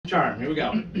Charm. Here we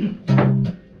go.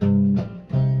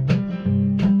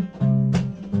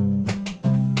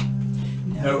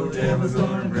 No devil's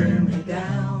gonna bring me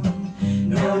down.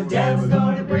 No devil's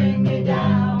gonna bring me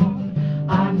down.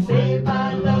 I'm saved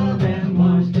by love and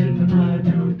washed in the blood.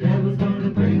 No devil's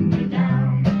gonna bring me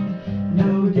down.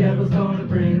 No devil's gonna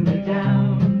bring me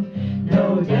down.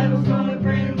 No devil's gonna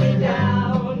bring me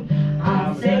down.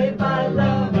 I'm saved by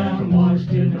love and I'm washed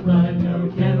in the blood. No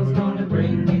devil's gonna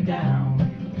bring me down.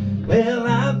 Well,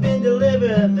 I've been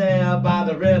delivered there by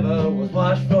the river, was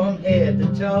washed from head to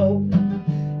toe.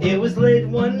 It was late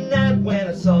one night when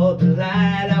I saw the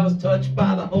light. I was touched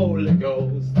by the Holy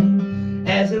Ghost.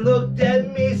 As he looked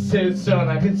at me, said, son,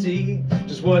 I can see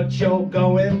just what you're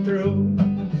going through.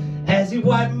 As he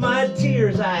wiped my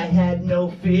tears, I had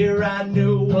no fear. I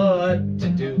knew what to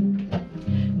do.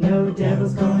 No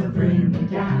devil's gonna bring me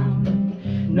down.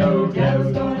 No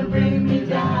devil's gonna bring me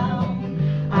down.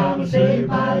 I'm saved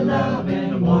by love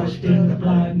and I'm washed in the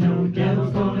blood. No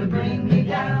devil's gonna bring me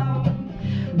down.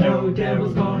 No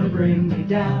devil's gonna bring me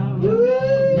down.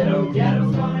 No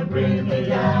devil's gonna bring me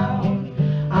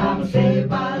down. I'm saved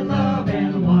by love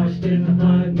and I'm washed in the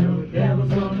blood. No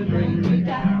devil's gonna bring me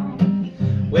down.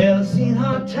 Well, I've seen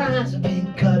hard times, I've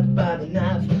been cut by the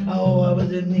knife. Oh, I was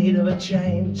in need of a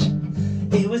change.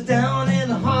 It was down in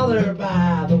the holler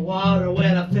by the water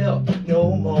when I felt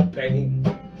no more pain.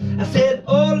 I said,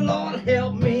 oh Lord,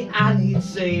 help me, I need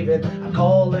saving. I'm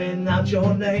calling out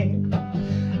your name.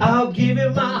 I'll give you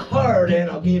my heart and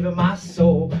I'll give you my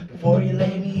soul before you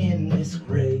lay me in this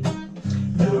grave.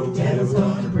 No devil's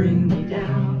gonna bring me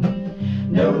down.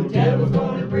 No devil's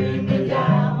gonna bring me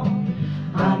down.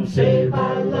 I'm saved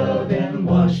by love and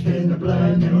washed in the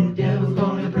blood. No devil's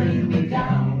gonna bring me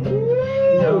down.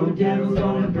 No devil's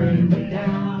gonna bring me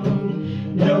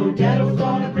down. No devil's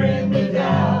gonna bring me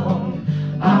down.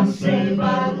 I'm saved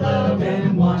by love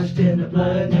and washed in the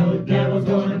blood. No devil's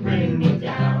gonna bring me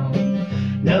down.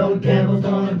 No devil's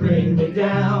gonna bring me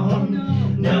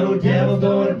down. No devil's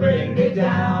gonna bring me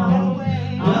down.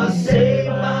 I'm saved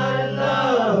by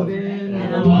love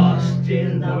and I'm washed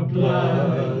in the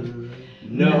blood.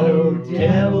 No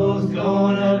devil's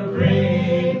gonna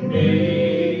bring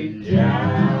me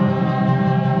down.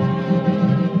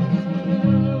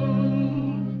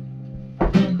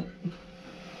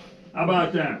 How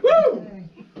about that? Woo!